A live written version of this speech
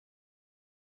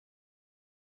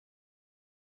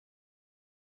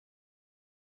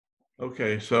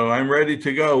Okay, so I'm ready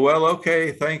to go. Well,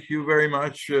 okay, thank you very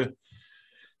much,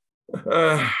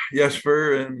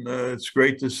 Jesper, and it's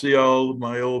great to see all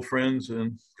my old friends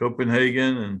in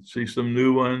Copenhagen and see some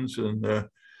new ones. And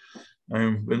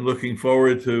I've been looking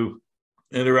forward to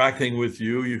interacting with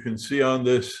you. You can see on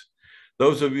this,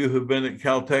 those of you who've been at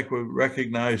Caltech will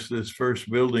recognize this first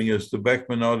building as the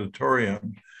Beckman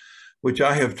Auditorium, which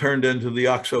I have turned into the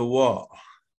Oxo wall.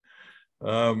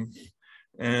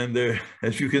 And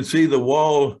as you can see, the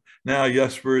wall now,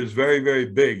 Jesper, is very, very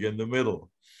big in the middle.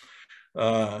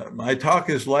 My talk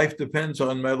is Life Depends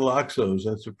on Metal Oxos.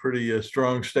 That's a pretty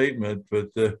strong statement, but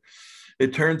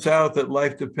it turns out that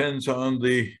life depends on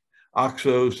the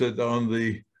oxos that on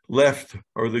the left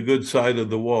or the good side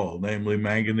of the wall, namely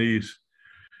manganese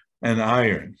and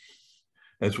iron,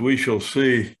 as we shall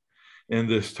see in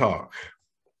this talk.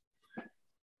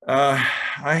 I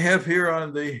have here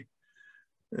on the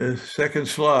second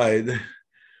slide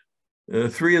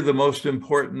three of the most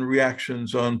important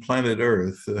reactions on planet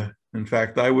Earth. In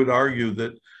fact, I would argue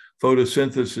that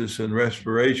photosynthesis and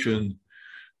respiration,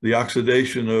 the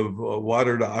oxidation of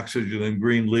water to oxygen in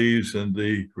green leaves, and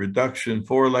the reduction,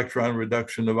 4-electron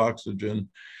reduction of oxygen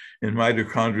in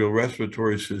mitochondrial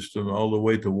respiratory system all the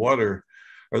way to water,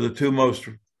 are the two most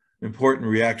important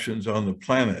reactions on the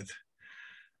planet.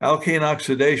 Alkane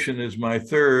oxidation is my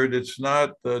third. It's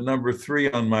not number 3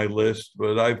 on my list,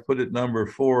 but I've put it number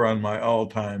 4 on my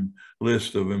all-time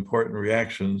list of important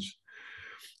reactions.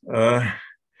 And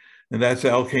that's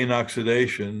alkane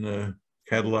oxidation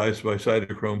catalyzed by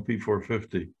cytochrome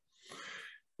P450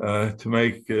 to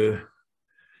make,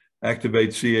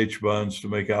 activate CH bonds to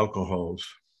make alcohols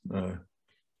in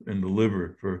the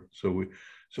liver so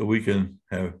we can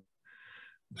have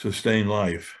sustain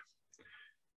life.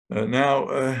 Now,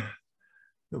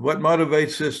 what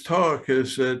motivates this talk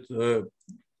is that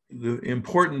the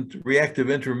important reactive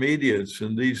intermediates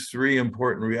in these 3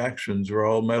 important reactions are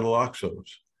all metal oxos,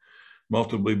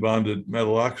 multiply bonded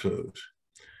metal oxos.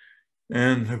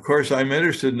 And of course, I'm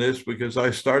interested in this because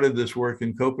I started this work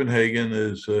in Copenhagen,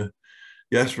 as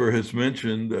Jesper has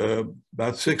mentioned,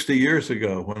 about 60 years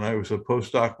ago when I was a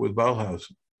postdoc with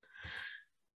Bauhausen.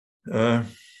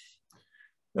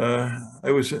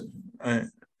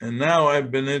 And now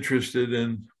I've been interested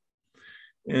in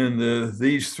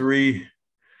these 3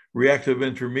 reactive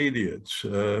intermediates.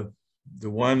 The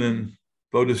one in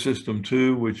photosystem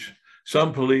 2, which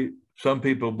some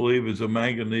people believe is a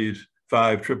manganese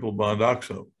 5 triple bond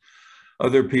oxo.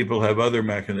 Other people have other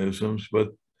mechanisms, but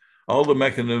all the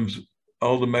mechanisms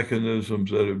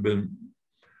that have been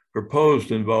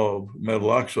proposed involve metal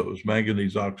oxos,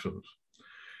 manganese oxos.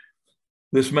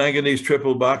 This manganese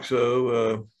triple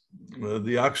oxo,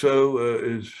 the oxo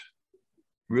is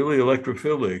really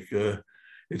electrophilic.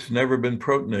 It's never been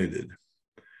protonated.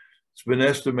 It's been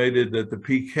estimated that the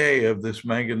pK of this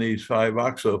manganese 5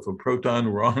 oxo, if a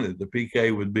proton were on it, the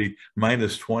pK would be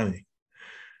 -20.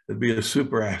 It'd be a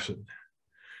superacid.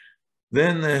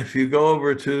 Then if you go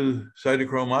over to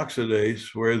cytochrome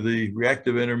oxidase, where the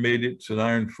reactive intermediates in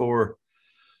iron 4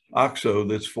 oxo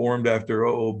that's formed after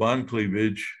OO bond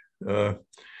cleavage,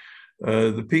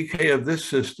 the pK of this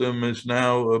system is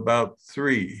now about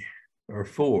 3 or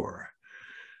 4.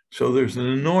 So there's an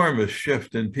enormous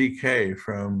shift in pK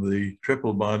from the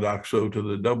triple bond oxo to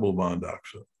the double bond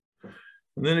oxo.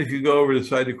 And then if you go over to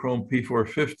cytochrome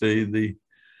P450, the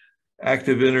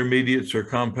active intermediates are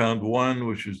compound 1,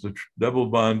 which is the double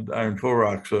bond iron 4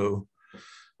 oxo,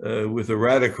 with a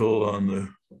radical on the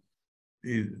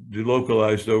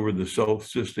delocalized over the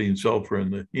cysteine sulfur in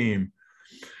the heme.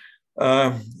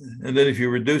 And then if you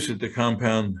reduce it to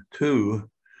compound 2,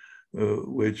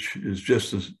 which is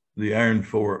just the iron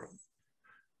 4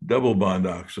 double bond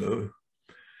oxo,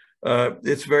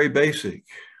 it's very basic.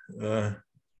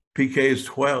 pK is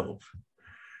 12.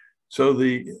 So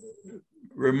the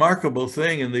remarkable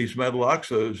thing in these metal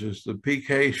oxos is the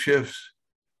pK shifts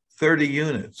 30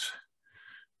 units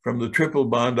from the triple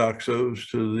bond oxos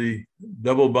to the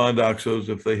double bond oxos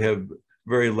if they have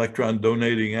very electron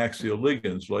donating axial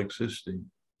ligands like cysteine.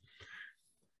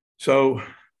 So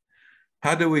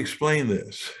how do we explain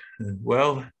this?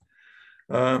 Well,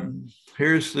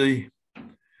 here's the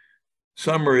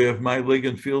summary of my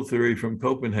ligand field theory from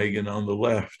Copenhagen on the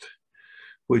left,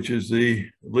 which is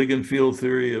the ligand field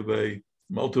theory of a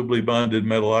multiply bonded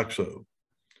metal oxo,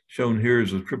 shown here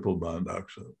as a triple bond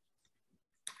oxo.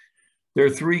 There are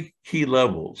 3 key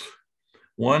levels.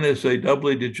 One is a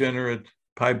doubly degenerate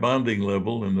pi bonding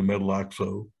level in the metal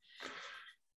oxo.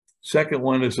 Second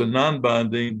one is a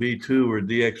non-bonding B2 or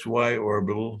DXY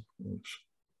orbital,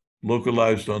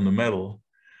 localized on the metal.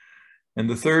 And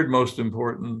the third most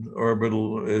important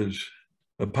orbital is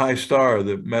a pi star,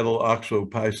 the metal oxo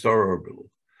pi star orbital.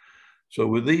 So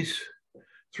with these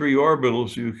three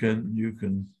orbitals, you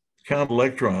can count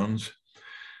electrons.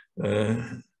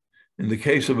 In the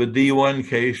case of a D1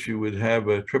 case, you would have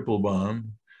a triple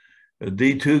bond. A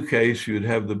D2 case, you'd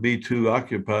have the B2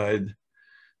 occupied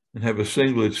and have a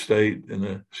singlet state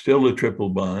and still a triple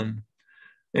bond.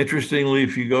 Interestingly,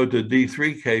 if you go to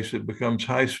D3 case, it becomes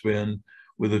high spin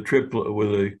with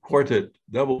a quartet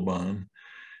double bond.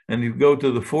 And you go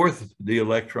to the fourth d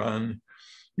electron,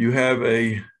 you have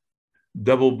a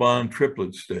double bond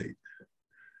triplet state.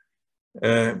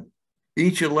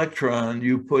 Each electron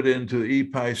you put into E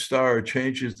pi star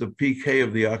changes the pK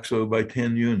of the oxo by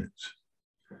 10 units,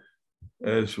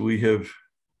 as we have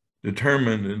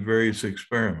determined in various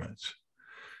experiments.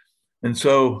 And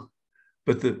so,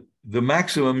 but the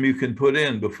maximum you can put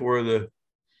in before the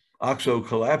oxo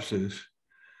collapses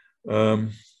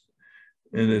and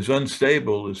is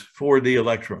unstable is 4d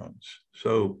electrons.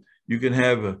 So you can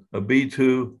have a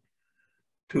B2,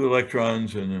 2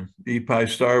 electrons, and an E pi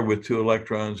star with 2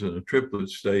 electrons in a triplet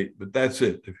state, but that's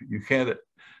it. If you can't,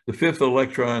 the fifth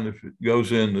electron, if it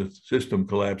goes in, the system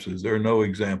collapses. There are no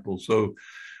examples. So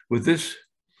with this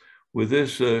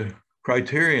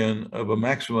criterion of a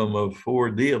maximum of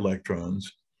 4d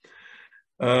electrons,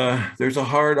 there's a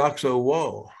hard oxo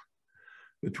wall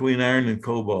between iron and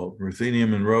cobalt,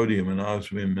 ruthenium and rhodium, and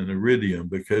osmium and iridium,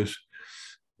 because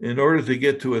in order to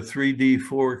get to a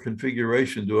 3d4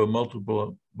 configuration to a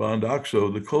multiple bond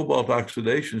oxo, the cobalt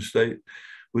oxidation state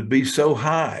would be so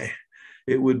high,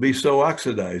 it would be so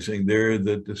oxidizing there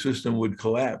that the system would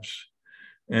collapse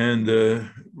and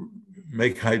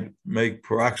make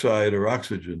peroxide or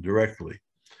oxygen directly.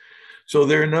 So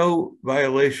there are no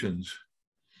violations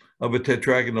of a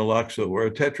tetragonal oxo or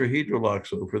a tetrahedral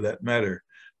oxo for that matter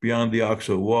beyond the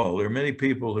oxo wall. There are many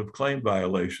people who have claimed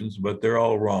violations, but they're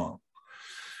all wrong.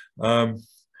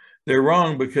 They're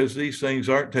wrong because these things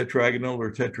aren't tetragonal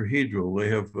or tetrahedral. They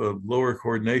have lower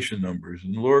coordination numbers.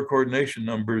 And lower coordination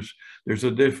numbers, there's a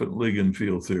different ligand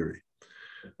field theory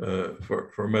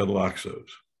for metal oxos.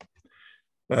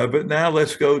 But now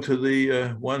let's go to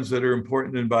the ones that are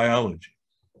important in biology.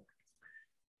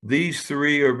 These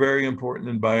three are very important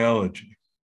in biology.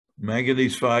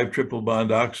 Manganese 5 triple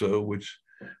bond oxo, which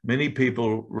many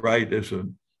people write as a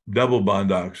double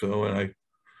bond oxo, and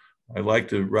I like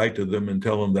to write to them and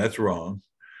tell them that's wrong.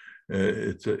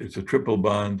 It's a triple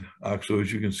bond oxo.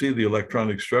 As you can see, the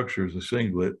electronic structure is a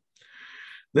singlet.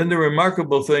 Then the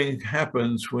remarkable thing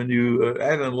happens when you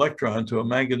add an electron to a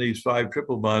manganese 5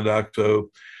 triple bond oxo.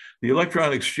 The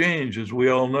electron exchange, as we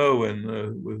all know,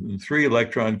 in 3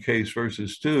 electron case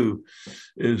versus 2,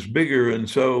 is bigger. And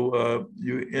so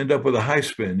you end up with a high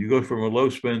spin. You go from a low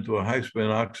spin to a high spin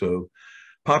oxo,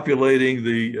 populating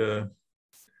the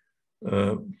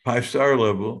pi star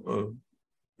level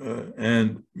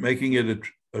and making it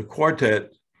a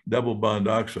quartet double bond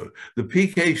oxo. The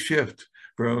pK shift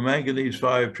from a manganese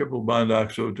 5 triple bond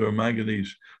oxo to a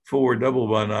manganese 4 double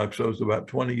bond oxo is about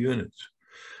 20 units.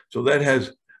 So that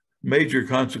has major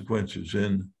consequences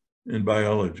in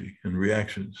biology and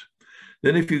reactions.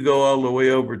 Then if you go all the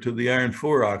way over to the iron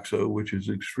 4 oxo, which is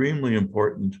extremely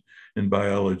important in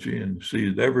biology and see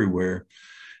it everywhere,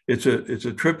 it's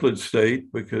a triplet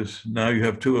state because now you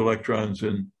have 2 electrons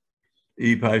in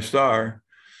E pi star.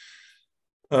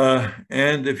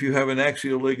 And if you have an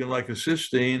axial ligand like a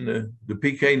cysteine, the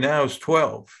pK now is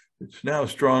 12. It's now a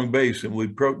strong base, and we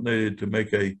protonated to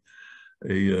make a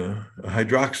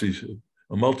hydroxy,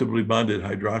 a multiply bonded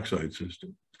hydroxide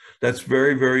system. That's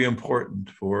very, very important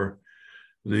for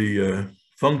the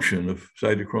function of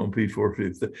cytochrome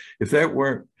P450.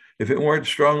 If it weren't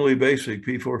strongly basic,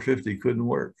 P450 couldn't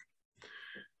work.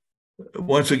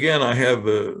 Once again, I have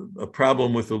a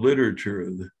problem with the literature.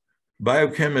 The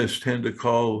biochemists tend to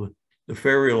call the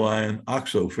ferrial ion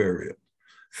oxoferrial.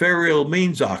 Ferrial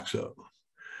means oxo.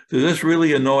 So this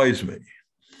really annoys me.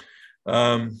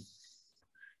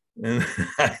 And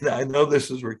I know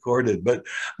this is recorded, but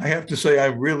I have to say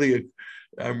I'm really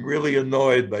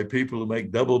annoyed by people who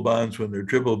make double bonds when they're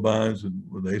triple bonds, and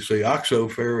when they say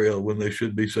oxoferrial when they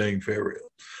should be saying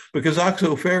ferrial, because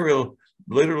oxoferrial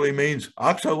literally means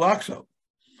oxo,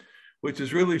 which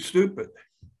is really stupid.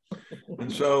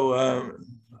 And so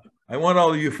I want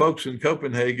all of you folks in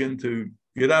Copenhagen to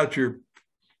get out your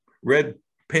red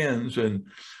pens and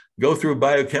go through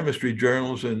biochemistry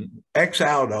journals and X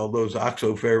out all those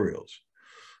oxoferrials,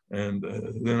 and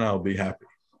then I'll be happy.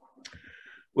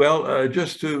 Well,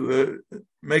 just to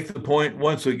make the point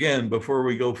once again before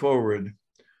we go forward,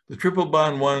 the triple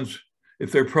bond ones,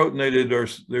 if they're protonated,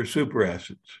 they're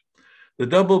superacids. The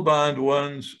double bond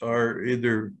ones are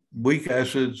either weak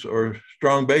acids or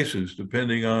strong bases,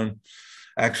 depending on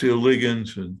axial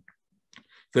ligands and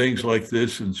things like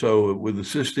this. And so with the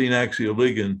cysteine axial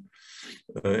ligand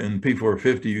in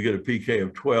P450, you get a pK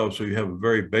of 12, so you have a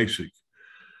very basic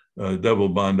double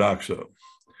bond oxo.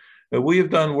 We have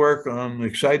done work on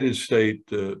excited state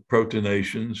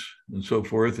protonations and so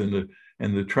forth, and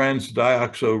the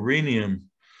trans-dioxorhenium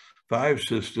 5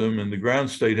 system, and the ground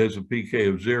state has a pK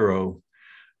of 0.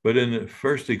 But in the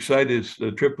first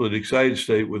the triplet excited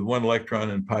state with 1 electron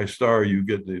in pi star, you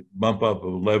get the bump up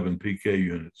of 11 pK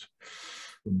units,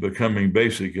 becoming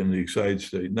basic in the excited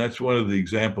state. And that's one of the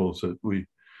examples that we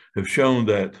have shown,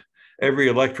 that every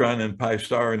electron in pi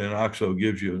star in an oxo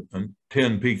gives you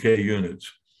 10 pK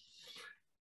units.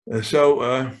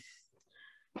 So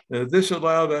this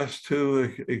allowed us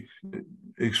to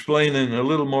explain in a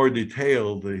little more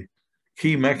detail the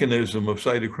key mechanism of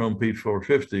cytochrome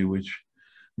P450, which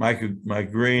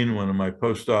Mike Green, one of my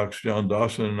postdocs, John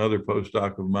Dawson, another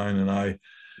postdoc of mine, and I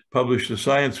published a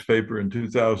science paper in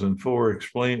 2004,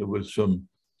 explained it with some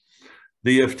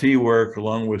DFT work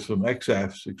along with some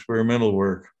XAFs experimental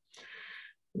work,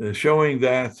 showing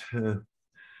that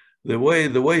the way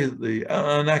the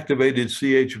unactivated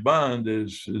CH bond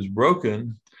is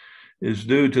broken is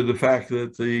due to the fact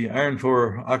that the iron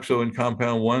 4 oxo in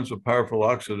compound 1 is a powerful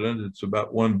oxidant. It's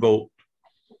about 1 volt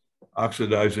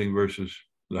oxidizing versus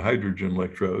the hydrogen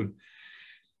electrode.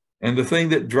 And the thing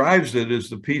that drives it is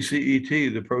the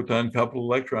PCET, the proton coupled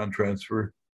electron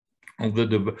transfer of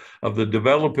the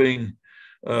developing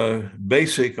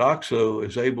basic oxo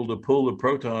is able to pull the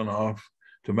proton off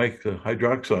to make the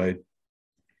hydroxide.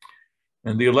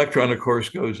 And the electron, of course,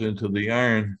 goes into the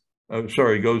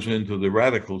goes into the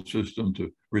radical system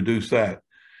to reduce that,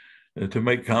 to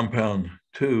make compound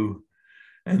 2.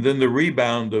 And then the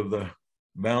rebound of the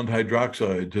bound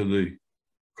hydroxide to the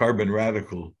carbon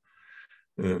radical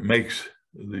makes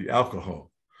the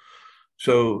alcohol.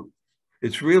 So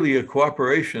it's really a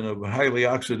cooperation of a highly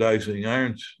oxidizing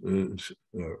iron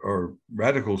or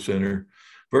radical center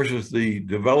versus the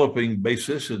developing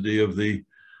basicity of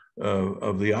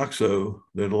the oxo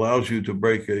that allows you to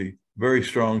break a very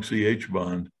strong CH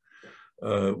bond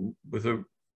in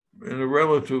a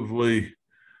relatively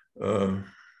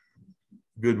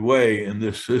good way in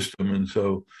this system. And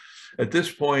so at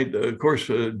this point, of course,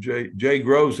 Jay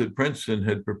Groves at Princeton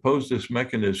had proposed this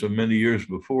mechanism many years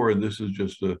before, and this is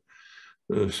just a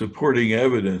supporting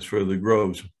evidence for the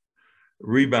Groves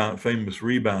famous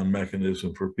rebound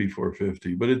mechanism for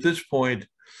P450. But at this point,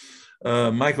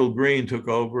 Michael Green took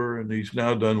over, and he's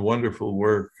now done wonderful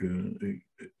work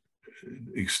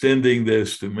extending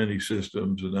this to many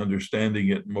systems and understanding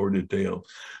it in more detail.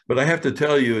 But I have to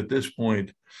tell you, at this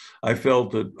point, I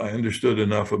felt that I understood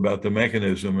enough about the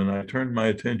mechanism, and I turned my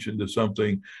attention to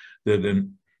something that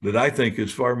I think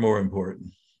is far more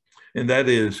important, and that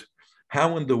is,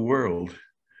 how in the world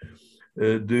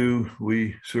do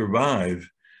we survive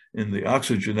in the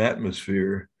oxygen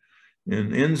atmosphere in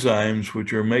enzymes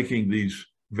which are making these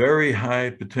very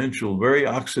high potential, very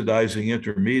oxidizing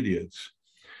intermediates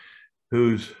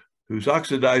whose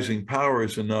oxidizing power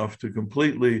is enough to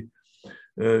completely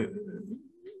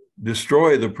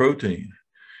destroy the protein.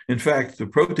 In fact, the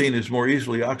protein is more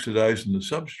easily oxidized than the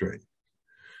substrate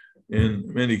in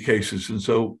many cases. And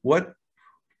so what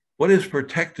is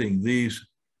protecting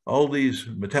all these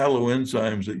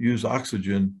metalloenzymes that use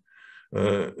oxygen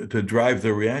to drive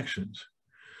the reactions?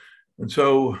 And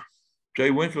so Jay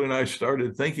Winkler and I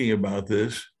started thinking about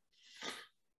this.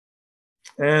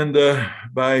 And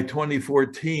by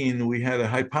 2014, we had a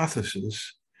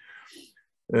hypothesis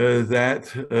that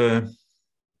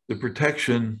the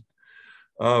protection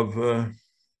of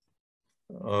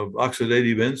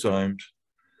oxidative enzymes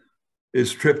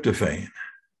is tryptophan.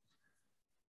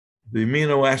 The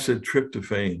amino acid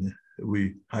tryptophan,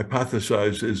 we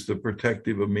hypothesize, is the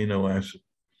protective amino acid.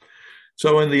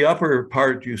 So in the upper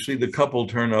part, you see the couple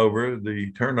turnover,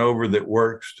 the turnover that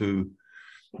works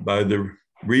by the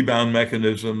rebound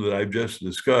mechanism that I've just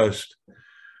discussed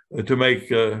to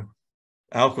make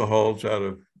alcohols out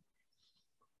of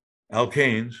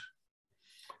alkanes.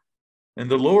 And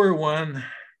the lower one,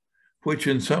 which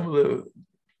in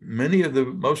many of the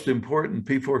most important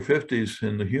P450s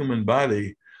in the human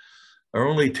body are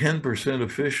only 10%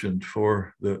 efficient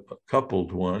for the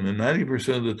coupled one, and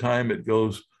 90% of the time it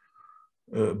goes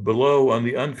below on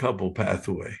the uncoupled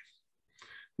pathway.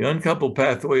 The uncoupled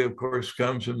pathway, of course,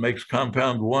 comes and makes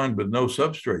compound 1, but no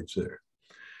substrates there.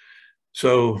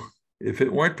 So if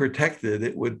it weren't protected,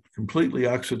 it would completely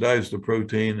oxidize the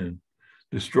protein and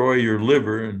destroy your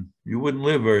liver, and you wouldn't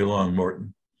live very long,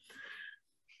 Morton.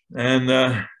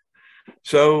 And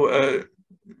So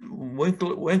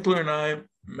Winkler and I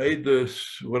made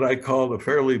this, what I call a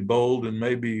fairly bold and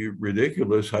maybe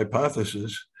ridiculous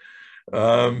hypothesis,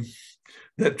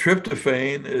 that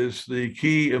tryptophan is the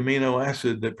key amino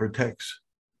acid that protects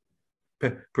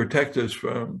us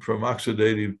from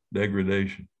oxidative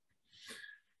degradation.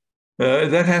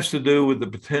 That has to do with the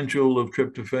potential of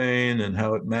tryptophan and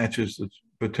how it matches the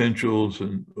potentials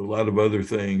and a lot of other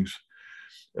things.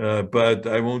 But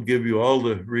I won't give you all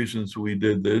the reasons we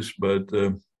did this, but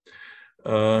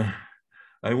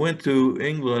I went to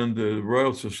England, the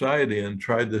Royal Society, and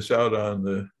tried this out on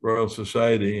the Royal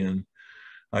Society. And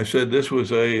I said this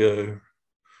was a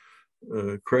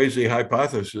crazy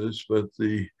hypothesis, but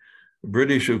the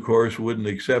British, of course, wouldn't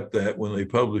accept that when they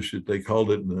published it. They called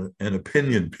it an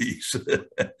opinion piece.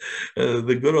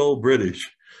 The good old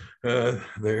British.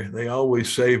 They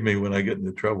always save me when I get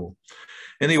into trouble.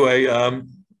 Anyway,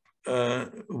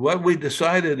 what we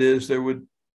decided is there would,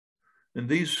 in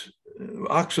these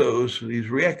oxos, these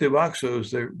reactive oxos,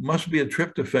 there must be a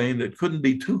tryptophan that couldn't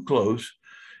be too close.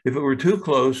 If it were too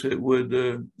close, it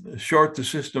would short the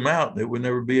system out. It would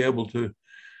never be able to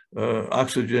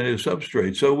oxygenate a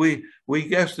substrate. So we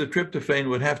guessed the tryptophan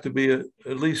would have to be at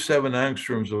least 7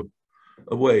 angstroms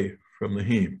away from the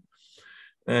heme.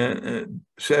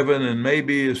 7 and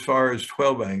maybe as far as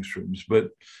 12 angstroms,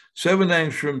 but 7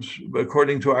 angstroms,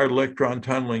 according to our electron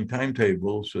tunneling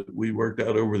timetables that we worked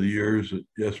out over the years that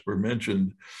Jesper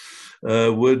mentioned,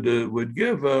 would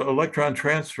give electron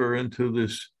transfer into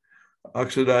this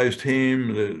oxidized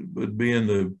heme that would be in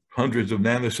the hundreds of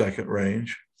nanosecond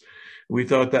range. We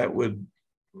thought that would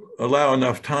allow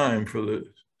enough time for the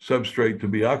substrate to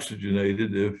be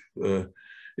oxygenated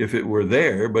if it were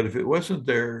there, but if it wasn't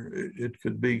there, it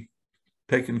could be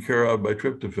taken care of by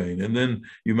tryptophan. And then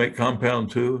you make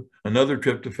compound 2, another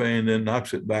tryptophan, then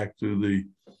knocks it back to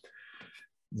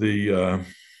the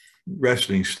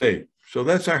resting state. So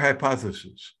that's our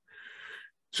hypothesis.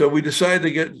 So we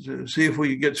decided to see if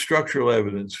we could get structural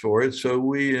evidence for it. So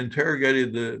we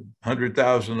interrogated the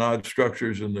 100,000 odd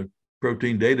structures in the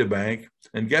protein data bank.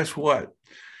 And guess what?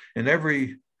 In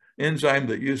every enzyme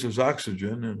that uses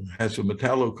oxygen and has a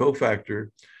metallo cofactor,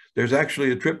 there's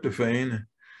actually a tryptophan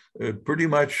pretty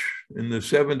much in the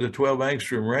 7 to 12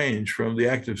 angstrom range from the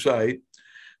active site.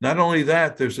 Not only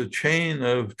that, there's a chain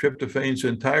of tryptophans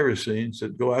and tyrosines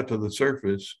that go out to the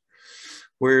surface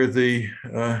where the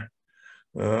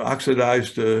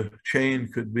oxidized chain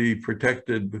could be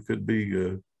protected, but could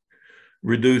be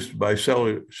reduced by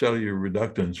cellular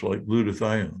reductants like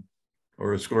glutathione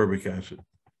or ascorbic acid.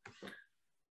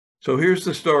 So here's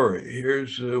the story.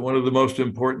 Here's one of the most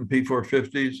important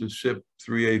P450s is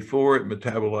CYP3A4. It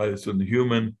metabolizes in the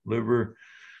human liver,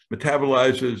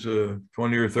 metabolizes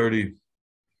 20 or 30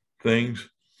 things.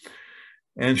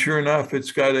 And sure enough,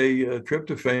 it's got a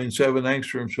tryptophan 7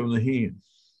 angstroms from the heme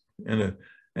and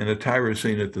a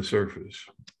tyrosine at the surface.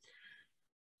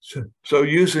 So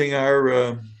using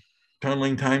our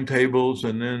tunneling timetables,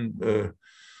 and then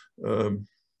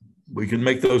we can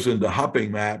make those into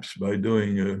hopping maps by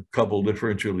doing a couple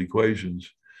differential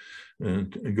equations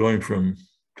and going from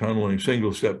tunneling,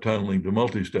 single-step tunneling to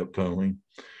multi-step tunneling.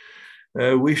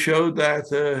 We showed that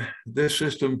this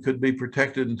system could be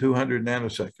protected in 200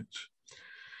 nanoseconds.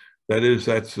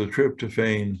 That's the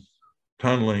tryptophan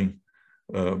tunneling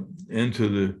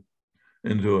into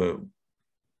a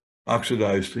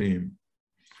oxidized heme,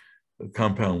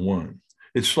 compound 1.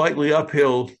 It's slightly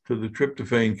uphill to the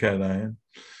tryptophan cation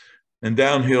and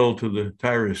downhill to the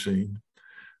tyrosine,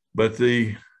 but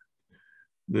the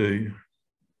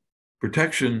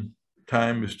protection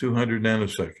time is 200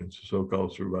 nanoseconds, the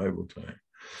so-called survival time.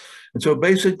 And so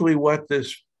basically what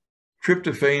this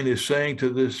tryptophan is saying to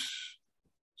this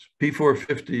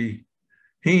P450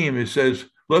 heme, it says,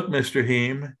 look, Mr.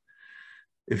 Heme,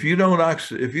 if you don't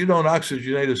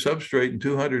oxygenate a substrate in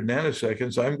 200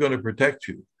 nanoseconds, I'm going to protect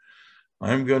you.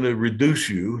 I'm going to reduce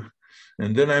you,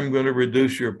 and then I'm going to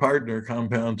reduce your partner,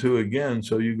 compound 2, again,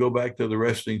 so you go back to the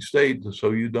resting state,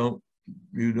 so you don't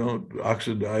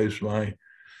oxidize my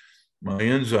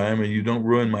enzyme and you don't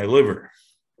ruin my liver.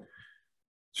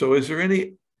 So is there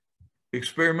any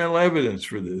experimental evidence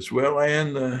for this? Well,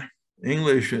 and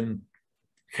English and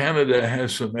Canada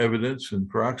has some evidence in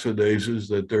peroxidases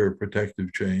that there are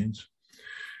protective chains.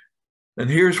 And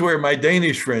here's where my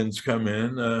Danish friends come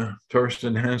in,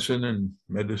 Torsten Hansen and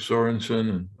Mette Sorensen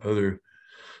and others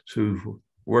who've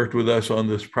worked with us on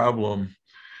this problem.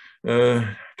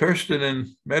 Torsten and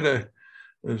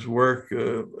Mette's work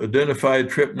identified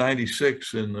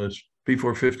TRP96 in this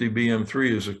P450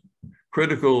 BM3 as a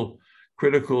critical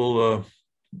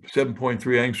 7.3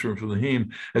 angstrom from the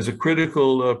heme as a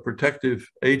critical protective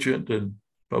agent, and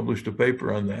published a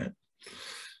paper on that.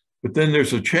 But then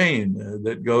there's a chain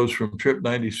that goes from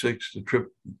TRP96 to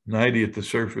TRP90 at the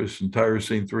surface and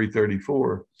tyrosine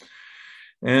 334.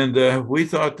 And we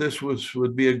thought this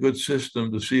would be a good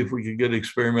system to see if we could get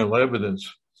experimental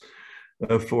evidence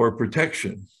for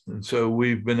protection. And so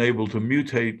we've been able to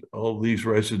mutate all these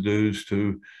residues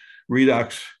to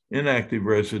redox inactive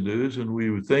residues. And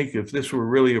we would think if this were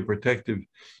really a protective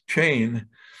chain,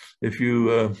 if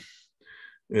you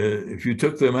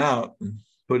took them out and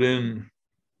put in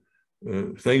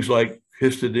things like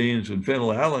histidines and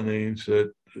phenylalanines,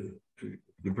 that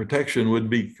the protection would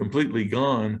be completely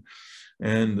gone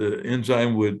and the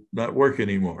enzyme would not work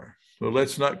anymore. So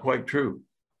that's not quite true.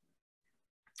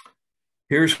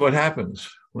 Here's what happens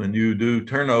when you do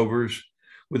turnovers.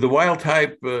 With the wild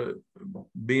type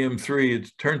BM3,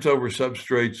 it turns over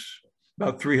substrates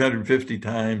about 350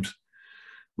 times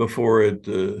before it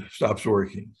stops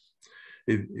working.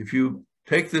 If you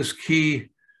take this key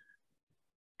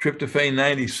tryptophan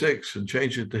 96 and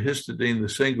change it to histidine, the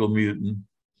single mutant,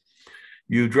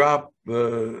 you drop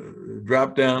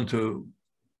down to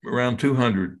around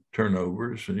 200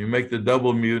 turnovers, and you make the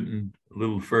double mutant a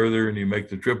little further, and you make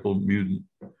the triple mutant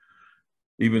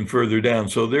even further down.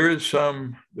 So there is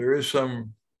some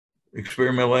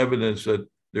experimental evidence that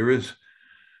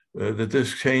that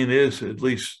this chain is at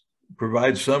least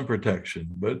provides some protection,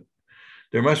 but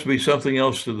there must be something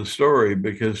else to the story,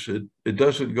 because it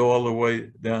doesn't go all the way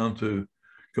down to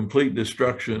complete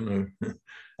destruction or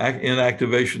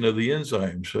inactivation of the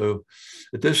enzyme. So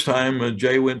at this time,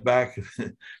 Jay went back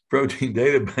protein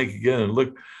data bank again and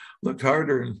looked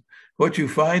harder. And what you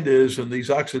find is in these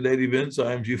oxidative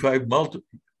enzymes, you find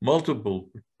multiple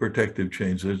protective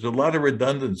chains. There's a lot of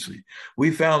redundancy.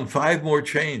 We found 5 more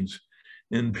chains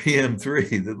in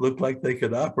PM3 that looked like they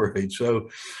could operate. So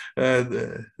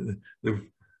the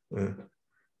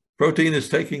protein is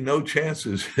taking no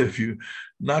chances. If you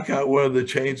knock out one of the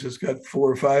chains, it's got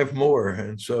 4 or 5 more.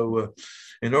 And so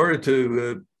in order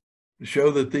to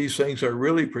show that these things are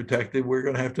really protected, we're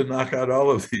going to have to knock out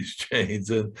all of these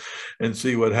chains and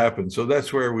see what happens. So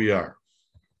that's where we are.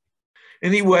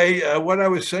 Anyway, what I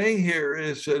was saying here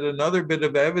is that another bit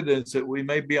of evidence that we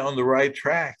may be on the right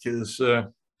track is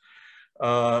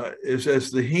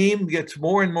as the heme gets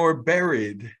more and more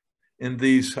buried in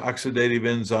these oxidative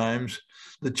enzymes,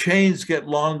 the chains get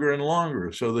longer and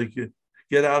longer so they can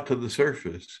get out to the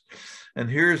surface. And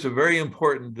here's a very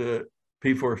important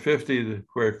P450,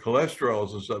 where cholesterol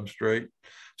is a substrate.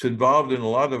 It's involved in a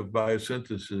lot of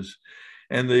biosynthesis.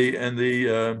 And the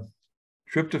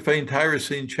tryptophan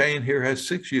tyrosine chain here has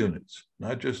 6 units,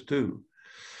 not just 2.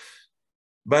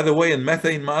 By the way, in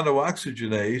methane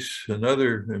monooxygenase,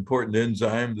 another important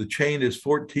enzyme, the chain is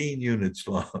 14 units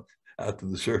long out to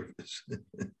the surface.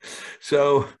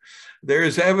 So there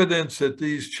is evidence that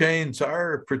these chains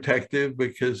are protective,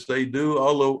 because they do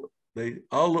all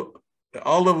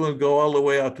of them go all the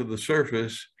way out to the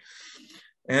surface,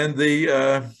 and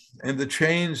the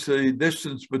chains, the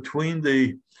distance between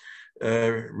the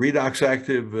redox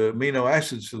active amino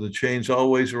acids to the chains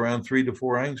always around 3 to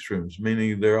 4 angstroms,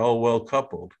 meaning they're all well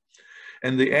coupled.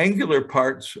 And the angular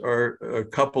parts are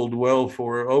coupled well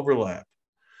for overlap.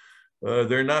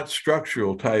 They're not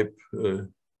structural type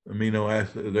amino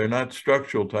acid. They're not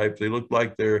structural type. They look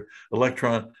like they're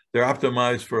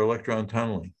optimized for electron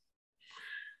tunneling.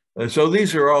 So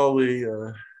these are all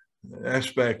the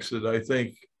aspects that I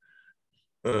think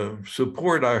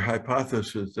support our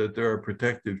hypothesis that there are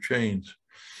protective chains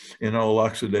in all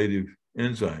oxidative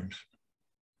enzymes.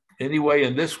 Anyway,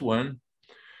 in this one,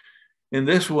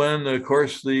 of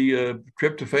course, the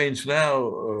tryptophans now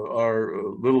are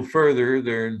a little further.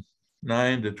 They're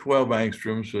 9 to 12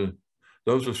 angstroms.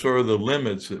 Those are sort of the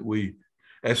limits that we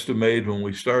estimated when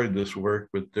we started this work,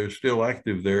 but they're still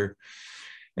active there.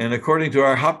 And according to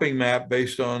our hopping map,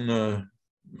 based on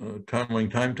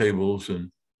tunneling timetables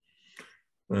and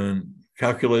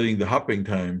calculating the hopping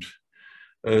times,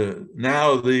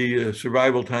 now the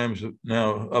survival times are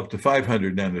now up to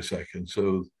 500 nanoseconds.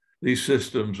 So these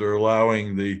systems are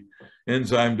allowing the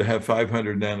enzyme to have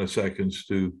 500 nanoseconds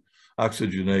to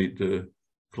oxygenate the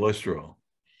cholesterol.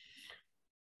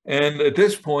 And at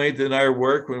this point in our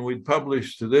work, when we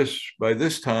published this, by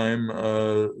this time,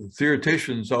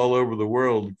 theoreticians all over the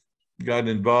world got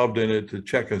involved in it to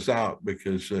check us out,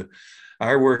 because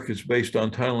our work is based on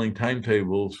tunneling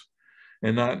timetables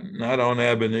and not on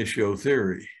ab initio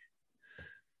theory.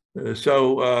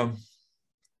 So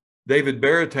David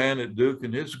Baratan at Duke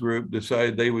and his group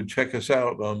decided they would check us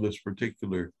out on this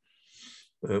particular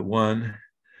one.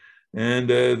 And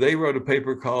they wrote a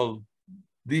paper called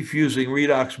defusing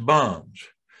redox bombs.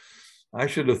 I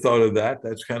should have thought of that.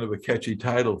 That's kind of a catchy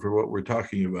title for what we're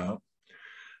talking about.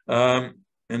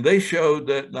 And they showed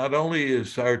that not only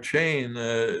is our chain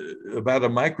about a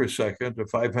microsecond, or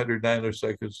 500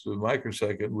 nanoseconds to a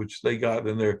microsecond, which they got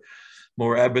in their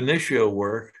more ab initio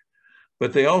work,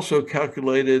 but they also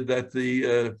calculated that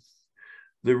the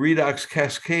redox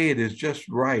cascade is just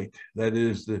right. That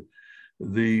is,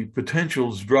 the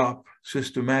potentials drop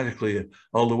systematically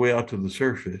all the way out to the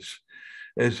surface,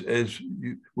 as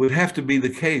would have to be the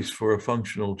case for a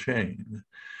functional chain.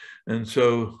 And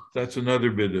so that's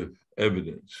another bit of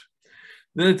evidence.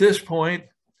 Then at this point,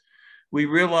 we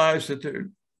realized that there are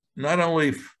not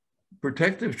only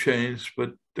protective chains,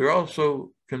 but there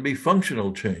also can be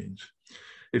functional chains.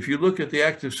 If you look at the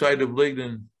active site of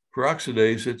lignin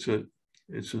peroxidase,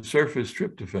 it's a surface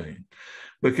tryptophan,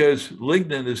 because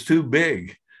lignin is too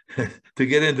big to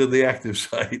get into the active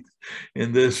site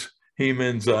in this heme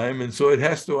enzyme. And so it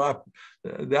has to,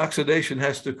 the oxidation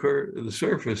has to occur at the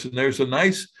surface. And there's a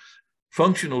nice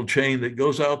functional chain that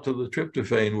goes out to the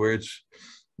tryptophan, where it's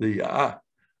the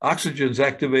oxygen's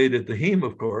activated the heme,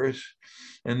 of course,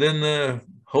 and then the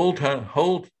whole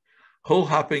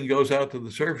hopping goes out to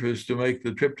the surface to make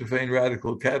the tryptophan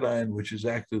radical cation, which is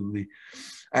the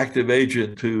active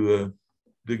agent to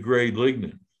degrade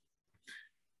lignin.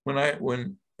 When I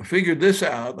figured this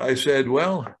out, I said,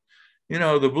 well, you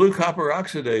know, the blue copper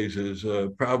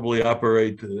oxidases probably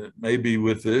operate maybe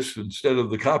with this instead of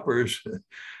the coppers.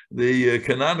 The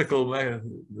canonical,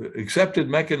 accepted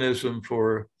mechanism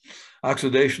for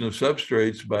oxidation of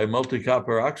substrates by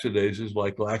multi-copper oxidases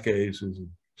like lacases and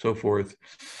so forth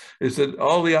is that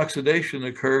all the oxidation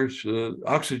occurs,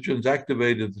 oxygen's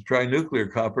activated the trinuclear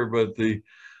copper, but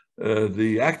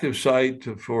the active site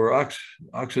for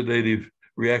oxidative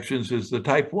reactions is the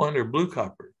type 1 or blue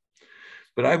copper.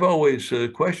 But I've always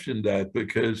questioned that,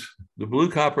 because the blue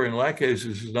copper in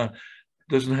lacases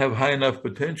doesn't have high enough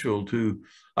potential to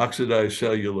oxidize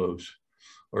cellulose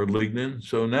or lignin.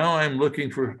 So now I'm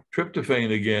looking for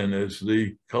tryptophan again as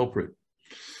the culprit.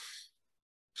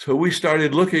 So we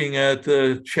started looking at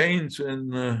chains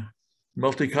in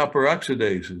multi-copper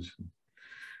oxidases.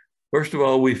 First of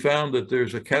all, we found that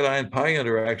there's a cation-pi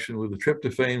interaction with the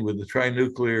tryptophan with the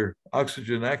trinuclear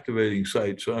oxygen activating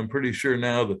site. So I'm pretty sure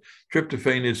now that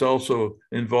tryptophan is also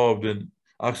involved in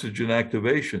oxygen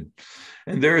activation.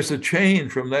 And there is a chain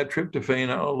from that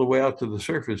tryptophan all the way out to the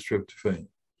surface tryptophan.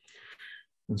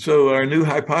 And so our new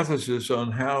hypothesis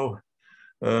on how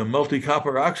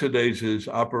multi-copper oxidases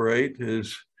operate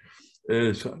is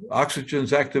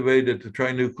oxygen's activated the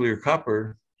trinuclear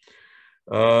copper.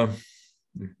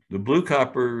 The blue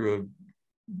copper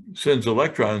sends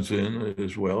electrons in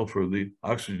as well for the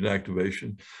oxygen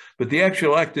activation, but the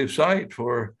actual active site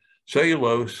for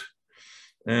cellulose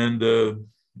and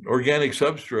organic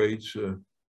substrates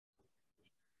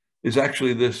is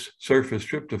actually this surface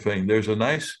tryptophan. There's a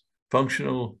nice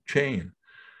functional chain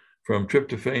from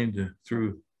tryptophan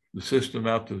through the system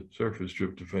out to surface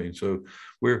tryptophan. So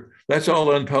that's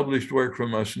all unpublished work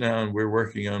from us now, and we're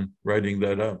working on writing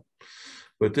that up.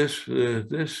 But if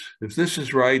this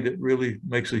is right, it really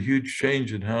makes a huge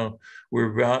change in how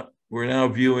we're now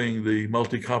viewing the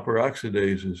multi-copper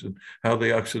oxidases and how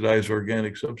they oxidize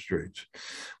organic substrates.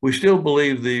 We still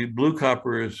believe the blue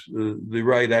copper is the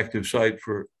right active site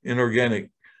for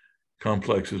inorganic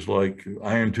complexes like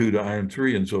iron 2 to iron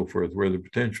 3 and so forth, where the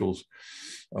potentials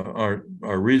are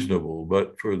reasonable.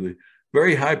 But for the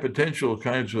very high potential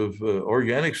kinds of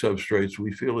organic substrates,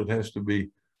 we feel it has to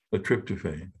be a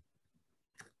tryptophan.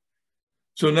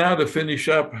 So now to finish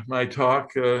up my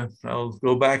talk, I'll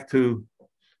go back to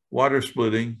water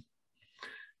splitting.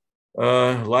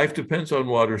 Life depends on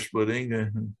water splitting.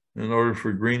 In order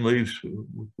for green leaves,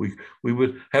 we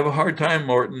would have a hard time,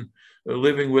 Morton,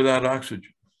 living without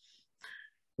oxygen.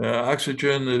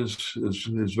 Oxygen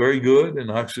is very good, and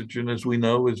oxygen, as we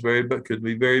know, could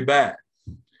be very bad.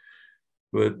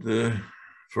 But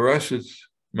for us, it's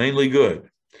mainly good.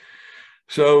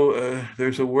 So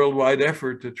there's a worldwide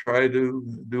effort to try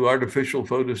to do artificial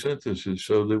photosynthesis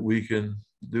so that we can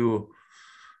do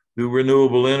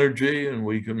renewable energy, and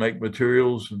we can make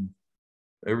materials and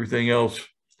everything else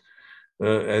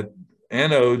at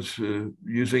anodes,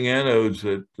 using anodes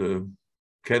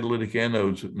catalytic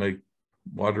anodes that make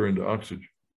water into oxygen.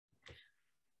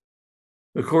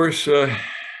 Of course, the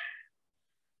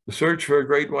search for a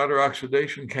great water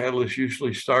oxidation catalyst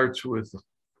usually starts with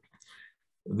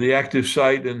the active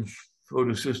site in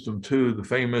photosystem 2, the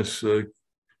famous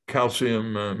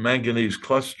calcium manganese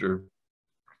cluster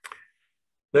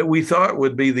that we thought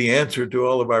would be the answer to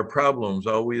all of our problems.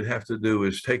 All we'd have to do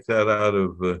is take that out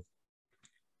of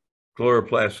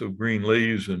chloroplasts of green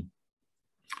leaves, and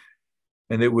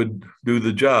it would do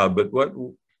the job. But what,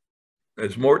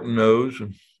 as Morton knows,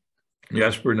 and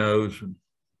Jesper knows, and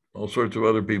all sorts of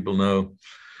other people know,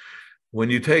 when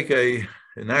you take an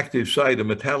active site, a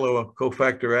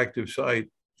metallo-cofactor active site,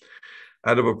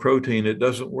 out of a protein, it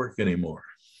doesn't work anymore.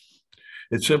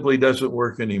 It simply doesn't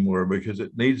work anymore because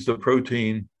it needs the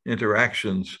protein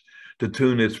interactions to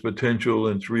tune its potential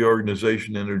and its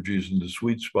reorganization energies into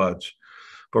sweet spots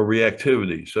for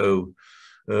reactivity. So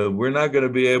we're not going to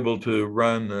be able to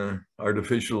run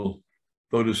artificial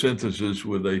photosynthesis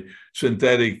with a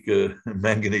synthetic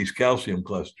manganese calcium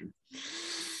cluster.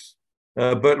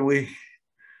 But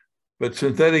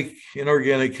synthetic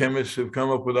inorganic chemists have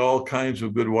come up with all kinds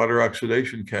of good water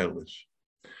oxidation catalysts.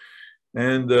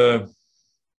 And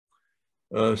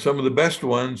some of the best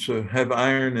ones have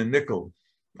iron and nickel.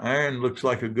 Iron looks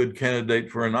like a good candidate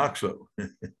for an oxo.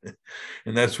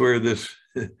 And that's where this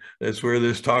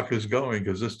talk is going,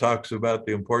 because this talks about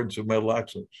the importance of metal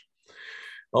oxos.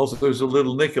 Also, there's a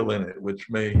little nickel in it, which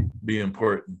may be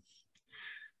important.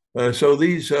 So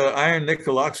these iron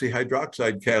nickel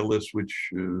oxyhydroxide catalysts,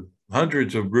 which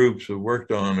hundreds of groups have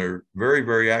worked on, are very,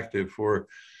 very active for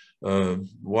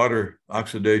water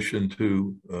oxidation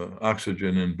to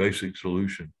oxygen in basic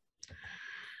solution.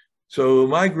 So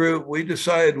my group, we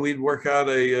decided we'd work out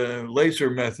a laser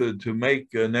method to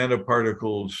make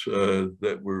nanoparticles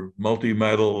that were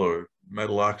multi-metal or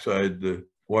metal oxide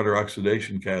water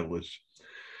oxidation catalysts.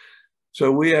 So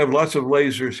we have lots of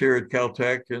lasers here at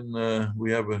Caltech, and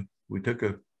we took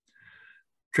a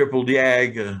triple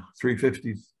YAG, a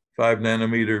 355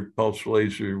 nanometer pulse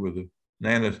laser with a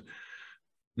 9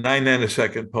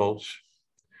 nanosecond pulse,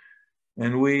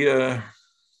 and we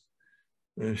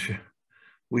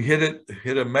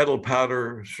hit a metal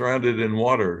powder surrounded in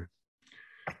water,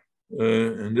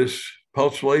 and this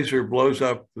pulse laser blows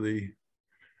up the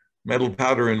metal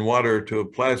powder in water to a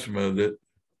plasma that.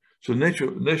 So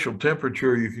initial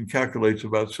temperature you can calculate is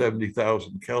about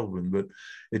 70,000 Kelvin, but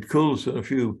it cools in a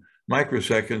few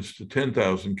microseconds to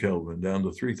 10,000 Kelvin, down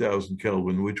to 3,000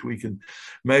 Kelvin, which we can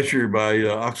measure by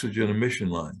oxygen emission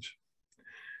lines.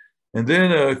 And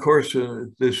then, of course,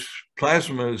 this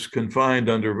plasma is confined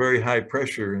under very high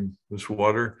pressure in this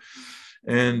water,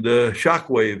 and shock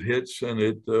wave hits, and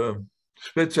it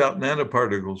spits out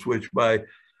nanoparticles, which by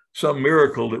some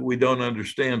miracle that we don't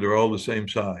understand are all the same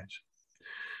size.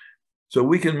 So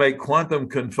we can make quantum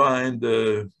confined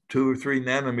 2 or 3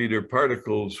 nanometer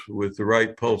particles with the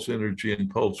right pulse energy and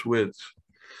pulse widths.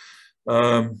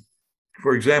 For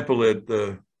example, at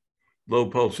low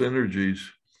pulse energies,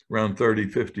 around 30,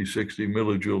 50, 60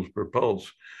 millijoules per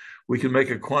pulse, we can make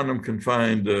a quantum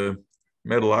confined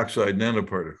metal oxide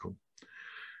nanoparticle.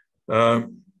 For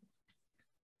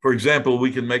example,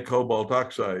 we can make cobalt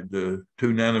oxide, 2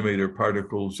 nanometer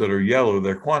particles that are yellow.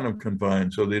 They're quantum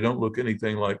confined, so they don't look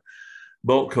anything like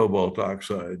bulk cobalt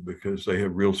oxide because they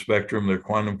have real spectrum, they're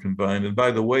quantum confined. And by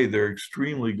the way, they're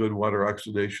extremely good water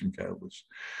oxidation catalysts.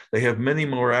 They have many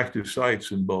more active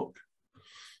sites in bulk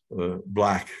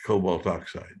black cobalt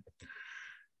oxide.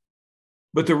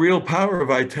 But the real power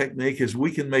of our technique is we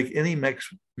can make any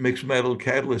mixed metal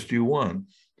catalyst you want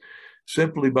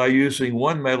simply by using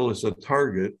one metal as a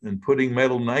target and putting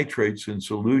metal nitrates in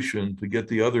solution to get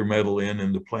the other metal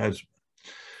in the plasma.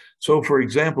 So for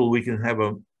example, we can have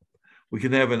an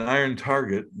iron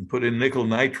target and put in nickel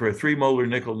nitrate, 3 molar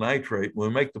nickel nitrate. When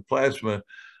we make the plasma,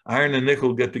 iron and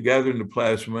nickel get together in the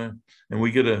plasma, and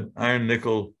we get an iron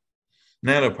nickel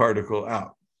nanoparticle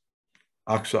out,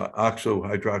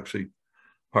 oxo-hydroxy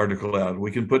particle out.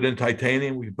 We can put in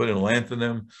titanium, we can put in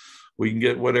lanthanum, we can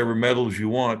get whatever metals you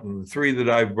want. And the 3 that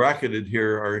I've bracketed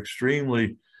here are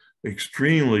extremely,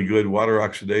 extremely good water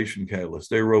oxidation catalysts.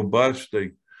 They're robust,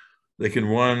 they can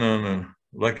run on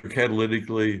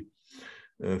electrocatalytically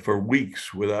for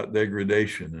weeks without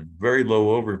degradation and very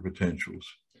low overpotentials.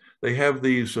 They have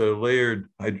these layered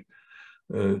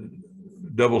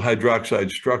double hydroxide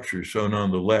structures shown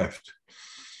on the left.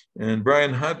 And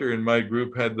Brian Hunter and my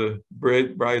group had the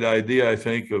bright idea, I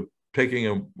think, of taking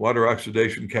a water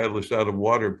oxidation catalyst out of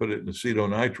water, put it in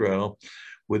acetonitrile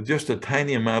with just a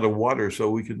tiny amount of water so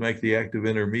we could make the active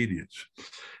intermediates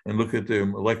and look at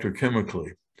them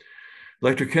electrochemically.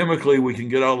 Electrochemically, we can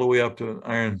get all the way up to an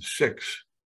iron 6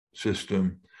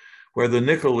 system, where the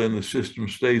nickel in the system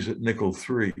stays at nickel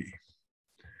 3.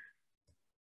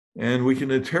 And we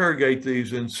can interrogate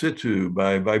these in situ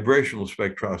by vibrational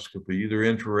spectroscopy, either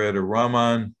infrared or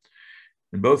Raman.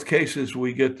 In both cases,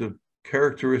 we get the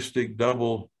characteristic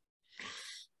double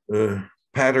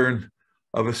pattern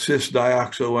of a cis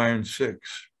dioxo iron 6.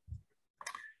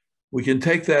 We can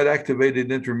take that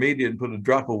activated intermediate and put a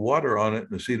drop of water on it,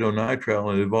 and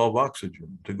acetonitrile, and evolve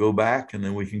oxygen to go back, and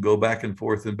then we can go back and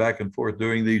forth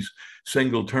doing these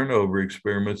single turnover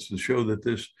experiments to show that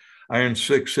this iron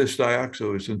 6 cis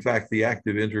dioxo is in fact the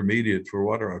active intermediate for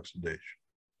water oxidation.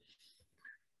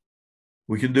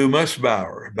 We can do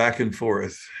Nussbauer back and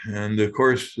forth, and of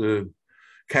course the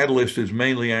catalyst is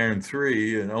mainly iron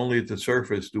 3, and only at the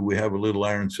surface do we have a little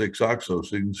iron 6 oxo.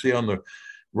 So you can see on the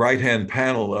right-hand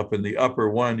panel up in the upper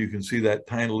one, you can see that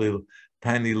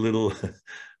tiny little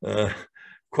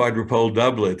quadrupole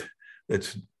doublet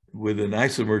that's with an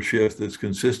isomer shift that's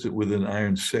consistent with an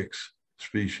iron 6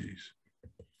 species.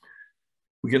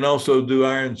 We can also do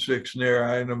iron 6 near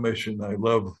ion emission. I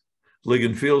love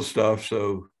ligand field stuff,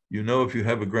 so you know if you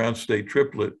have a ground state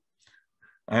triplet,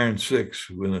 iron 6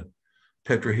 with a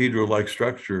tetrahedral-like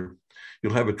structure,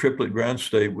 you'll have a triplet ground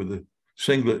state with a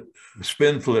singlet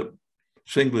spin flip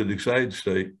singlet excited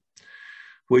state,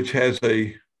 which has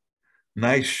a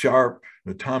nice, sharp,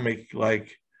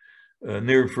 atomic-like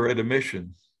near-infrared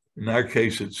emission. In our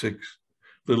case, it's a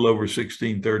little over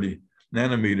 1630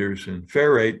 nanometers. In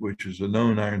ferrate, which is a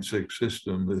known iron 6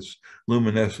 system, this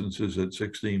luminescence is at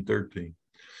 1613.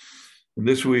 And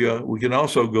this we can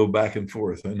also go back and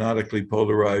forth, anotically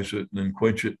polarize it and then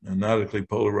quench it, anotically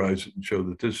polarize it and show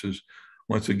that this is,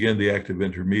 once again, the active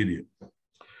intermediate.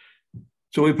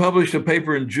 So we published a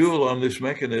paper in Joule on this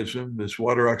mechanism, this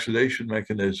water oxidation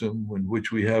mechanism, in which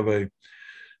we have a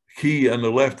key on the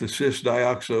left, the cis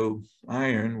dioxo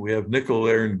iron. We have nickel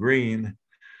there in green.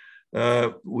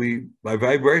 By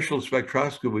vibrational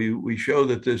spectroscopy, we show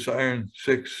that this iron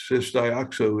 6 cis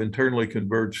dioxo internally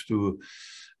converts to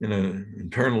in an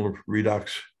internal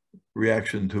redox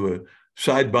reaction to a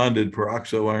side bonded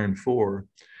peroxo iron 4.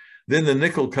 Then the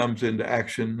nickel comes into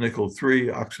action. Nickel 3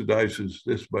 oxidizes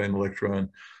this by an electron,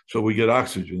 so we get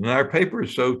oxygen. And our paper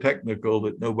is so technical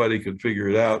that nobody could figure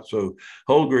it out. So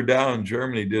Holger Dow in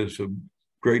Germany did us a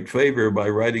great favor by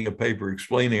writing a paper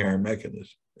explaining our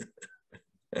mechanism.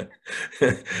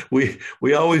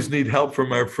 we always need help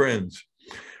from our friends.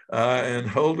 And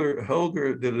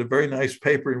Holger did a very nice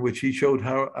paper in which he showed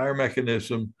how our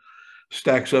mechanism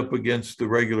stacks up against the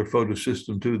regular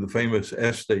photosystem 2, the famous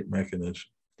S-state mechanism.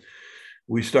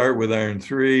 We start with iron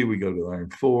 3, we go to iron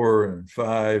 4, iron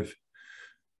 5,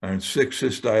 iron 6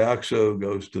 cis dioxo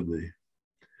goes to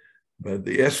but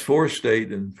the S4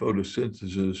 state in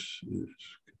photosynthesis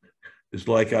is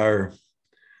like our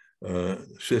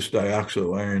cis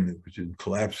dioxo iron, which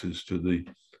collapses to the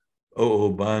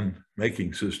OO bond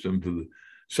making system, to the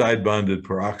side bonded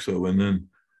peroxo, and then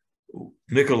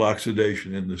nickel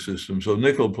oxidation in the system. So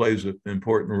nickel plays an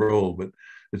important role, but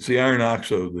it's the iron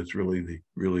oxo that's really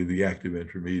the active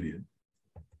intermediate.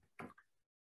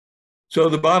 So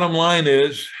the bottom line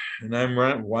is, and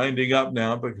I'm winding up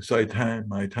now because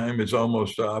my time is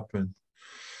almost up, and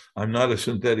I'm not a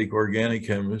synthetic organic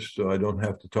chemist, so I don't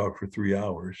have to talk for 3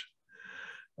 hours.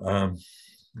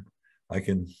 I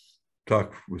can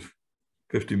talk with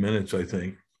 50 minutes, I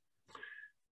think.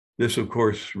 This, of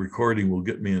course, recording will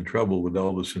get me in trouble with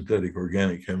all the synthetic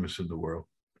organic chemists in the world.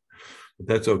 But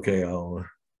that's okay, I'll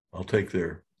take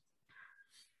their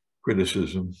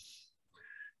criticism.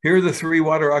 Here are the 3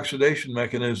 water oxidation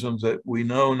mechanisms that we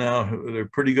know now. They're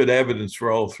pretty good evidence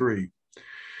for all 3.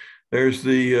 There's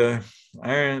the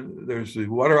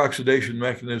water oxidation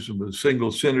mechanism with a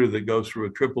single center that goes through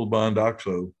a triple bond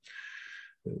oxo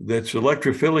that's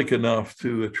electrophilic enough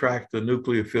to attract the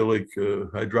nucleophilic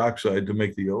hydroxide to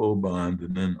make the O bond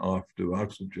and then off to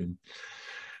oxygen.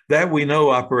 That we know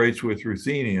operates with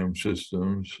ruthenium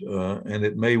systems, and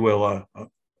it may well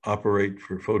operate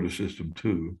for photosystem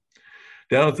 2.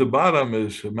 Down at the bottom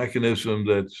is a mechanism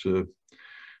that's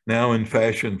now in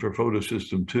fashion for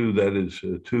photosystem 2, that is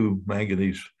 2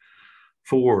 manganese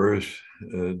 4s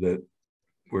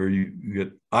where you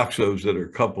get oxos that are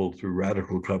coupled through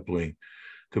radical coupling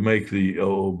to make the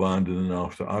OO bond and then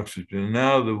off to oxygen. And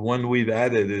now the one we've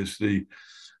added is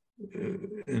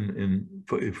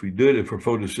if we did it for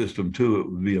photosystem 2, it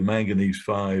would be a manganese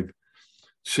 5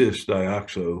 cis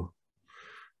dioxo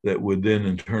that would then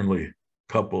internally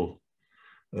couple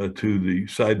to the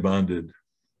side bonded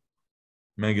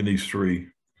manganese 3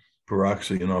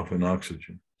 peroxy and off in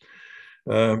oxygen.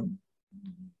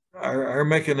 Our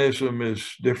mechanism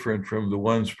is different from the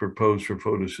ones proposed for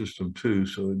photosystem 2,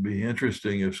 so it'd be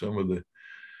interesting if some of the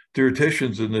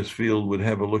theoreticians in this field would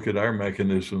have a look at our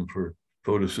mechanism for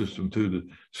photosystem 2 to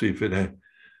see if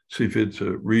it's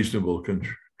a reasonable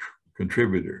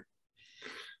contributor.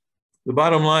 The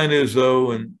bottom line is,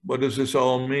 though, and what does this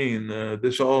all mean?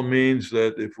 This all means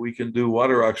that if we can do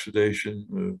water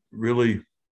oxidation really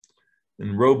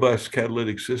and robust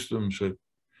catalytic systems at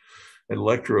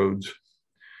electrodes,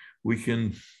 we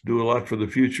can do a lot for the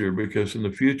future, because in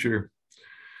the future,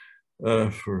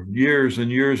 for years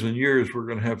and years and years, we're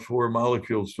going to have 4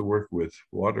 molecules to work with: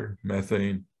 water,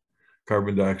 methane,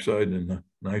 carbon dioxide, and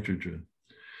nitrogen.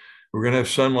 We're going to have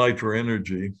sunlight for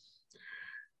energy.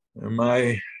 And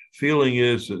my feeling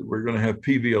is that we're going to have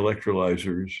PV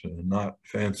electrolyzers, not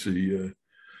fancy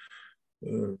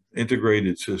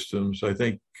integrated systems. I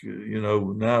think,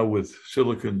 now with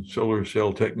silicon solar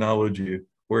cell technology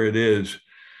where it is,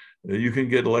 you can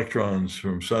get electrons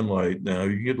from sunlight now.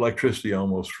 You can get electricity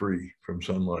almost free from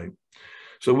sunlight.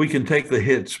 So we can take the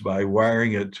hits by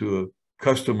wiring it to a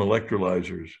custom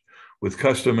electrolyzers with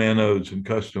custom anodes and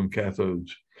custom cathodes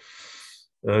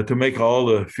to make all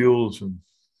the fuels and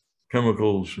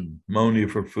chemicals and ammonia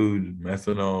for food, and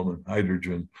methanol and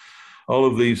hydrogen. All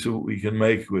of these we can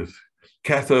make with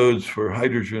cathodes for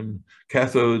hydrogen,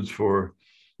 cathodes for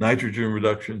nitrogen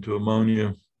reduction to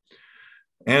ammonia,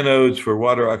 anodes for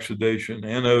water oxidation,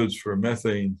 anodes for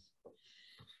methane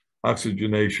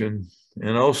oxygenation.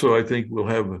 And also I think we'll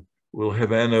have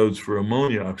anodes for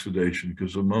ammonia oxidation,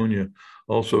 because ammonia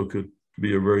also could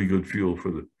be a very good fuel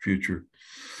for the future.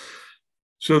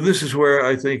 So this is where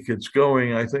I think it's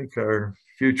going. I think our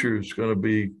future is going to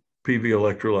be PV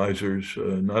electrolyzers.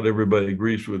 Not everybody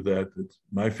agrees with that.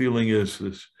 My feeling is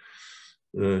this: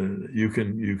 you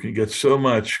can get so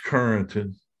much current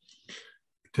and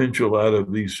potential out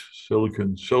of these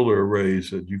silicon solar arrays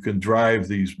that you can drive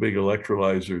these big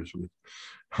electrolyzers with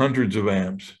hundreds of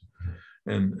amps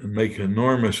and make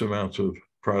enormous amounts of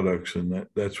products. And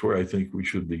that's where I think we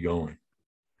should be going.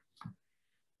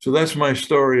 So that's my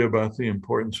story about the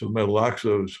importance of metal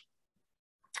oxos.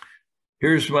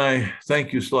 Here's my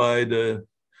thank you slide.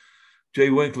 Jay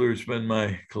Winkler has been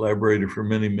my collaborator for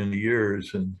many, many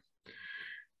years. And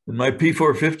in my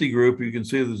P450 group, you can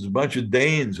see there's a bunch of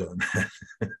Danes on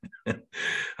that.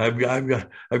 I've gotten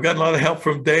a lot of help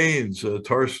from Danes.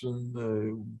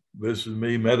 Torsten, this is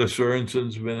me. Mette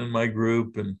Sorensen's been in my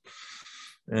group, and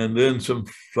then some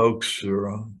folks who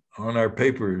are on our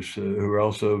papers who are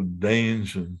also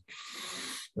Danes and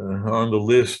on the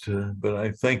list. But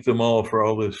I thank them all for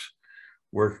all this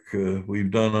work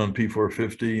we've done on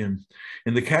P450. And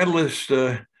in the catalyst,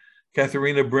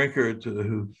 Katharina Brinkert,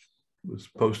 who was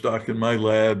postdoc in my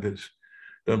lab, has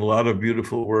done a lot of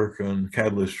beautiful work on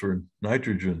catalysts for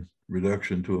nitrogen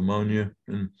reduction to ammonia,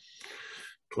 and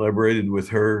collaborated with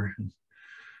her.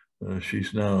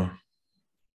 She's now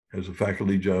has a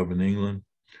faculty job in England.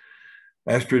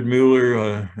 Astrid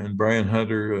Mueller and Brian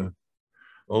Hunter,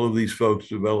 all of these folks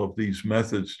developed these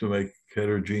methods to make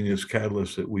heterogeneous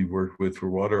catalysts that we've worked with for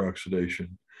water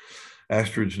oxidation.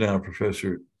 Astrid's now a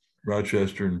professor at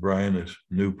Rochester, and Brian is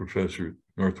new professor at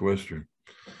Northwestern.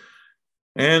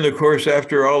 And of course,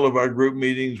 after all of our group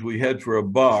meetings, we head for a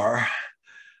bar.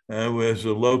 With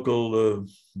a local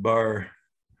bar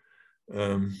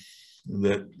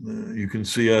that you can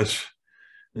see us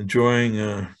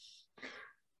enjoying.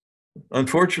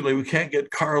 Unfortunately, we can't get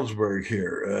Carlsberg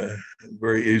here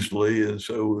very easily. And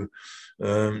so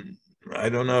I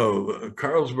don't know,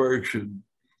 Tuborg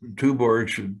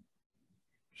should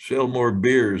sell more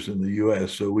beers in the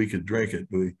US so we could drink it.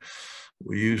 We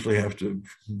usually have to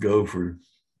go for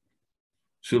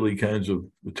silly kinds of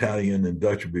Italian and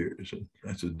Dutch beers. And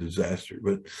that's a disaster.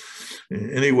 But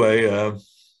anyway,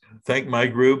 thank my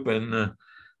group, and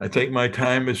I think my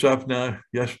time is up now,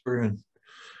 Jesper, and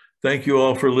thank you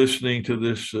all for listening to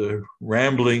this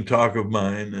rambling talk of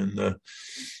mine. And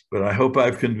but I hope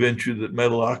I've convinced you that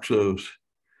metal oxos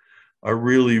are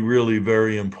really, really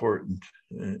very important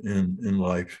in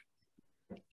life.